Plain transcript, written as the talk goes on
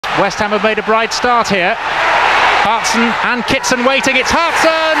West Ham have made a bright start here. Hartson and Kitson waiting. It's Hartson!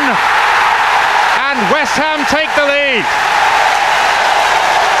 And West Ham take the lead.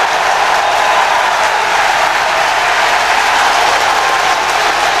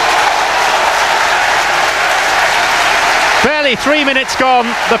 Barely 3 minutes gone.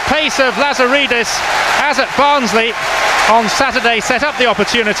 The pace of Lazaridis, as at Barnsley on Saturday, set up the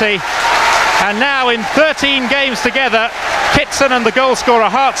opportunity. And now in 13 games together, Kitson and the goalscorer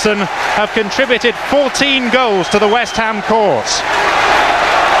Hartson have contributed 14 goals to the West Ham cause.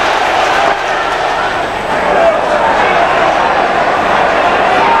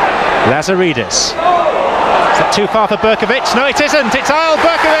 Lazaridis. Is that too far for Berkovic? No, it isn't. It's Eyal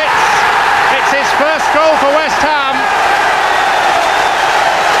Berkovic. It's his first goal for West Ham.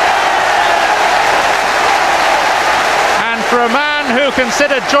 And for a man who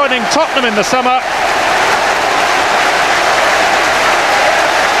considered joining Tottenham in the summer,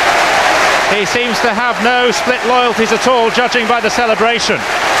 he seems to have no split loyalties at all, judging by the celebration.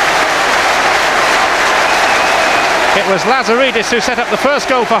 It was Lazaridis who set up the first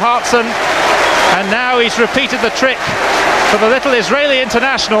goal for Hartson, and now he's repeated the trick for the little Israeli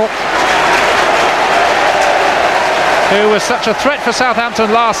international, who was such a threat for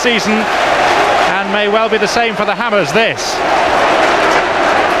Southampton last season and may well be the same for the Hammers this.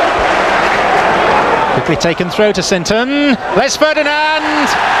 Quickly taken throw to Sinton. There's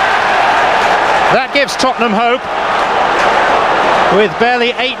Ferdinand! That gives Tottenham hope with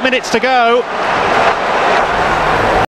barely 8 minutes to go.